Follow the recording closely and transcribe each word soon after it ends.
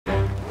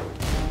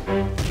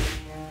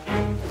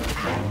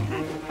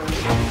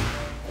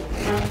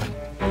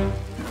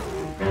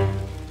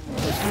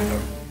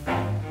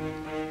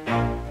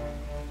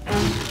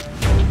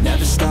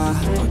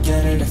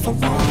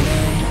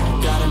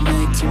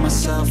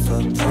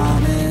a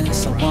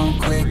promise. I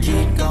won't quit,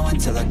 keep going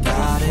till I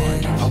got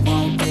it. I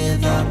won't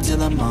give up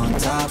till I'm on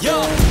top.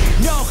 Yo,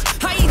 no,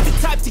 I ain't the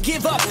type to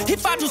give up.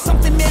 If I do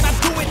something, man, I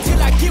do it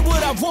till I get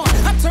what I want.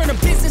 I turn a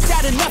business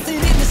out of nothing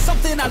into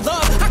something I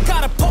love. I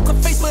got a poker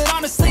face, but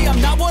honestly,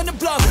 I'm not one to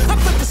bluff. I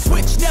flip the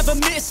switch, never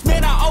miss,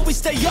 man, I always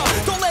stay up.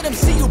 Don't let them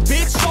see you,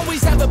 bitch,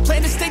 always have a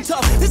plan to stay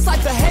tough. This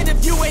life ahead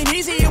of you ain't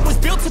easy, it was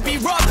built to be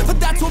rough. But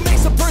that's what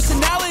makes a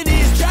personality,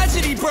 is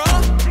tragedy,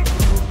 bruh.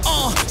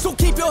 So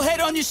keep your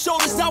head on your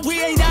shoulders. Now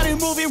we ain't out here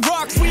moving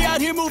rocks, we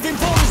out here moving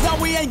boulders. Now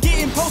we ain't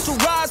getting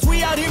posterized,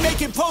 we out here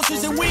making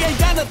posters. And we ain't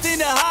got nothing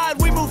to hide,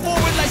 we move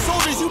forward like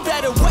soldiers. You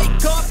better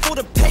wake up for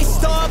the pay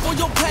stub, or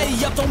you'll pay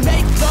up. Don't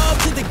make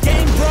love to the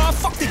game, bruh,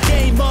 fuck the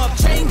game up.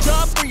 Change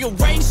up,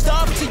 rearrange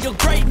stuff to your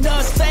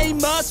greatness.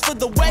 Famous for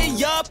the way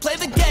up, play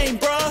the game,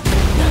 bruh.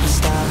 Never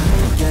stop,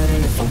 get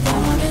it if I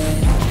want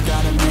it.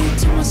 Gotta make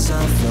to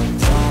myself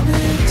a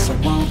promise. I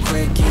won't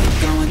quit,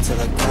 keep going till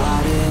I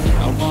got it.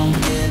 I won't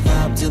give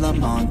up till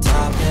I'm on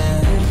top,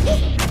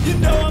 yeah. You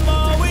know I'm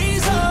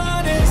always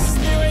honest,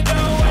 there ain't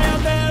no way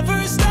I'll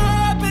never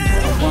stop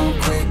it. I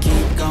won't quit,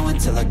 keep going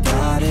till I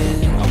got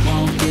it. I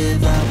won't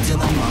give up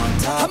till I'm on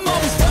top. I'm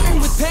always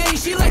flirting with pain,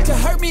 she like to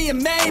hurt me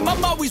and maim.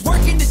 I'm always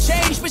working to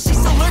change, but she's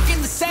still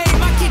lurking the same.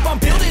 I keep on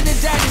building a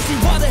dynasty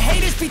while the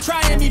haters be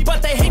trying me,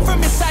 but they hate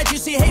from inside. You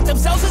see, hate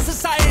themselves in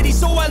society,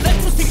 so I let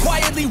them speak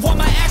quietly while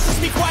my actions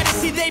speak quiet.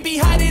 See, they be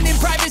hiding in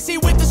privacy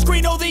with the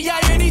screen. Oh, the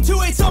irony to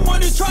hate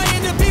someone who's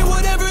trying to be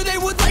whatever they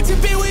would like to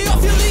be. We all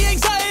feel the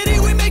anxiety,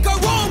 we make our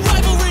own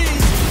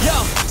rivalries. Yo,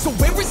 so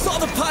where is all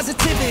the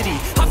positivity?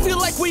 I feel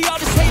like we all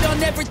just hate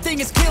on everything,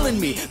 it's killing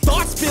me.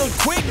 Thoughts build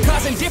quick,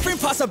 causing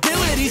different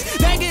possibilities.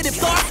 Negative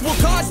thoughts will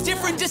cause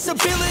different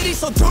disabilities.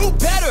 So do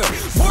better,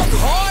 work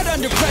hard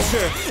under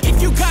pressure.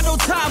 If you got no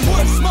time,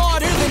 work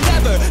smarter than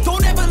ever.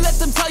 Don't ever let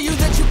them tell you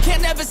that you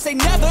can't ever say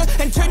never.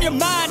 And turn your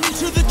mind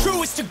into the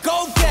truest to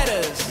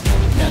go-getters.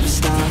 Never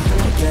stop,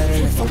 I'll get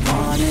it if I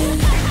want it.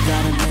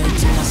 Gotta make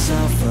to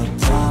myself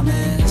a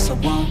promise. I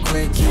won't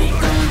quit, keep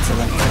going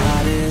till I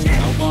got it.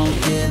 I won't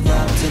give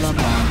up till I'm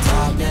on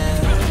top,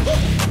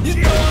 yeah. You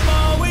know I'm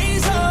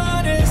always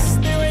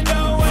honest, there ain't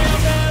no way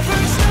I'll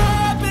never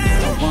stop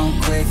it. I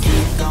won't quit,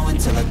 keep going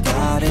till I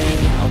got it.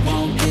 I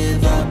won't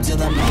give up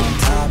till I'm on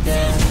top,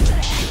 yeah.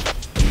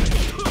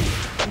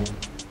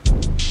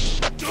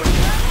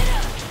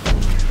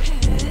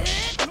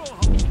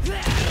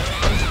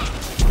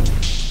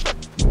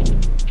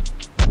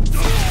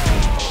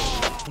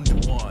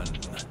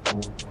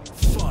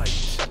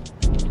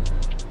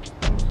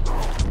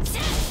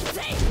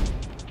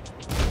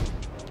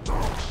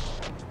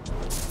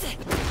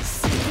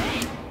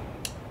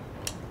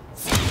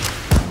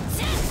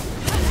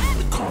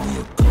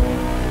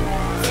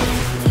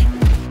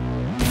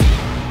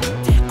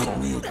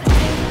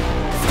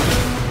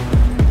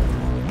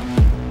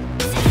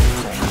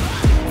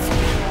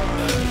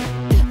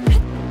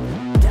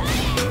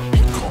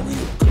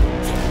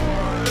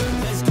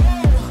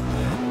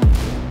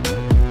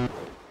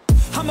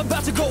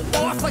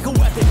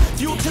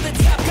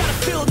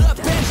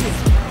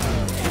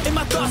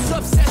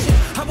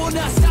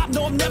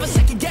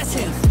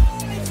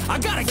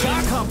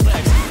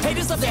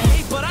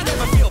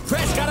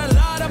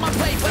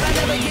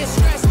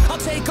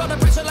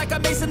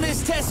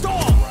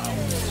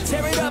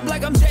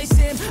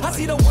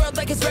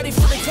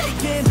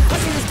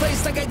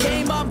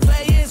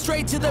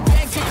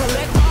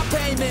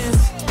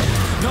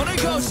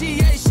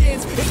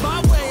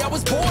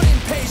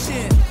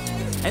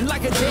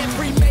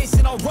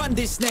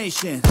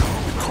 Nation.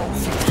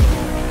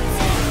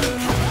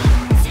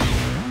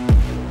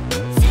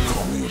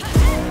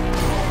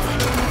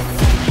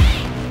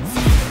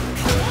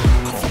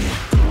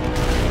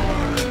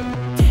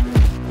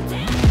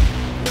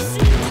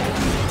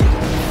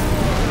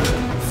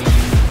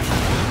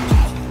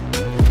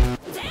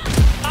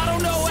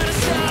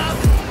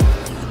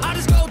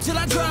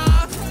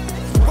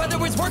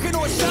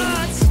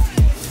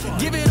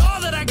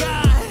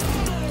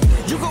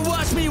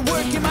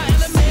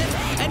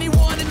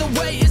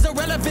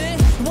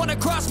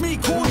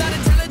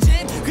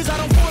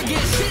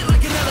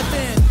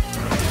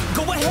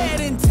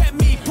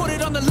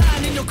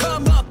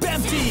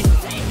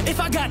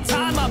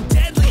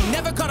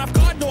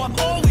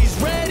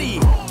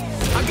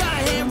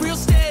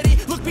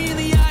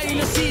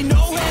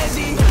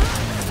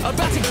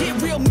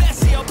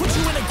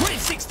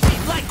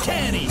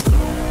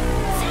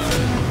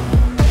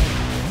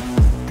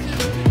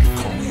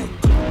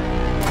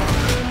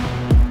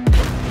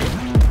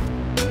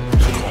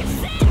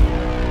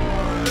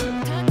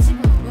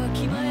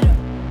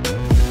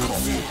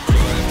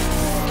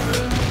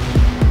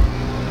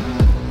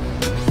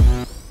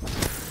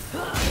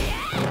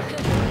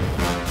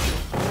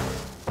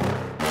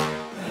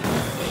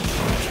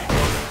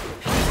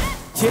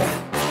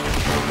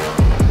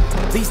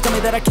 Please tell me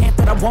that I can't,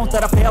 that I won't,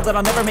 that I fail, that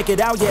I'll never make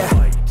it out, yeah.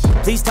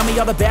 Please tell me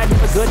all the bad,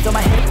 never good, fill my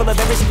head full of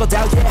every single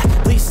doubt, yeah.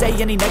 Please say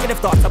any negative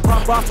thoughts, I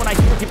pop off when I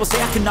hear people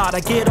say I cannot. I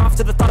get off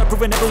to the thought of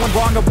proving everyone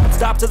wrong, I won't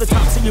stop to the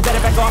top, so you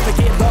better back off or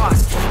get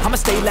lost. I'ma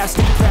stay loud,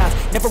 stay proud,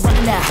 never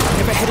running out,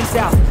 never heading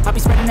south. I'll be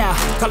spreading out,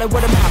 call it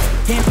word of mouth,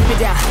 can't put me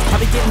down, I'll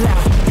be getting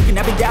loud. You can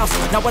have your doubts,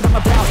 not what I'm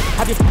about,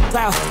 have your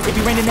cloud, it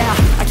be raining now.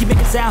 I keep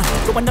making sound,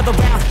 go another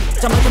round,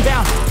 I'm looking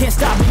bound, can't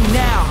stop me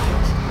now.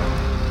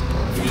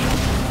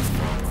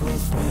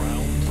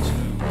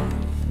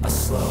 A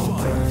slow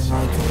burn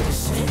like a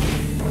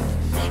seed.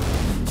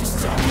 Just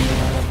tell me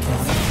that I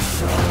can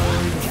show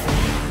you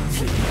things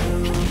that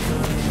you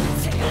couldn't.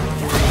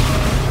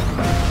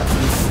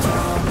 Just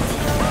tell me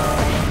that I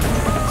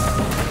can.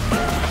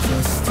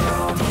 Just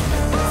tell me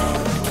that I can.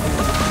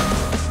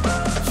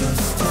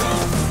 Just tell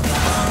me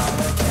that I can.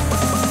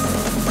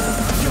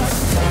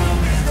 Just tell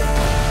me that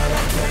I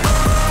can.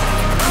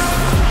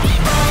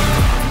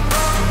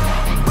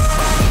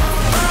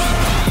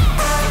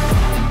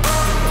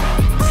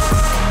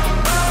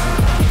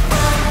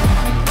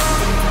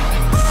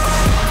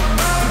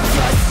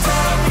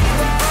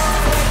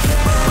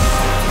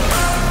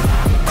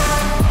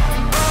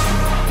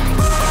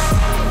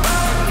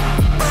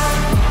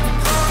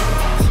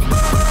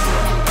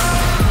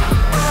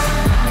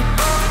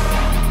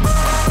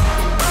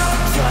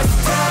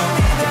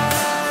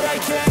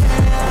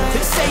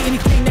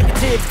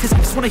 Cause I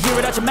just wanna hear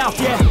it out your mouth,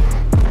 yeah.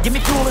 Give me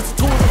fuel, it's a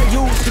tool that I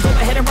use to go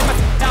ahead and run my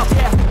mouth,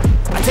 yeah.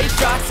 I take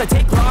shots, I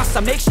take loss,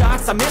 I make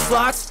shots, I miss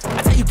lots.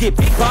 That's how you get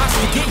big boss,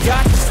 you get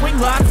yachts, you swing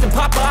lots and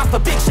pop off a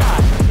big shot.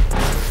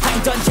 I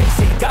ain't done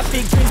chasing, got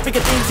big dreams,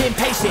 bigger things,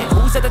 impatient.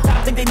 Who's at the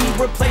top think they need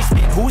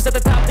replacement? Who's at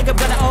the top think I'm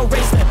gonna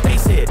erase them?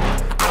 Face it,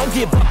 I don't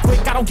give up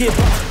quick, I don't give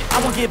up,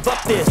 I won't give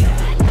up this.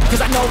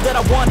 Cause I know that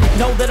I want it,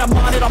 know that I'm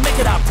on it, I'll make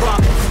it, I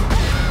promise.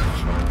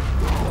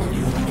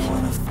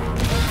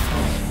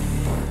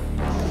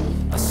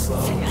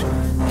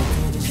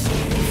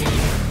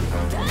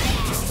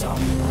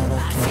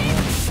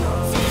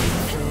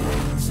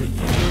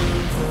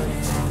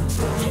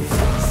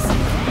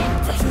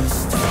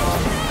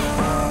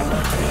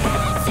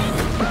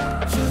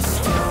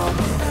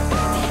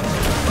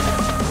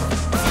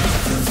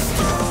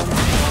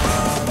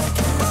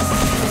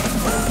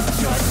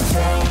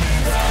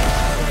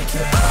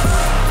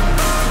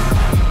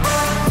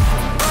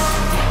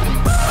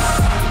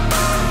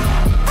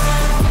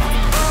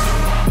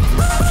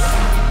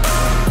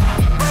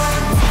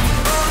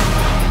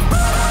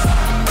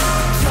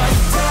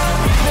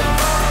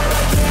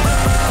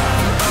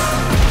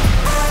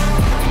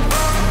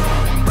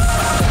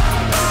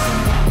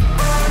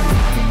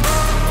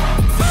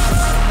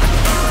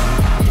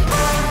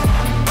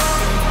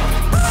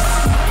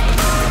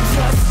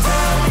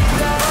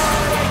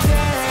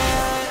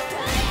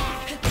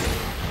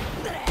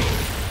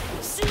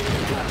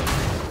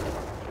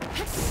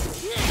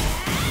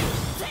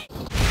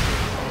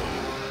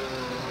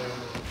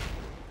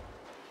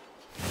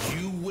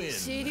 You win.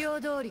 資料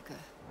通りか。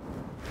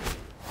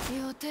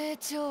予定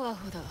調和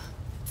ほど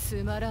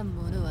つまらん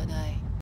ものはない。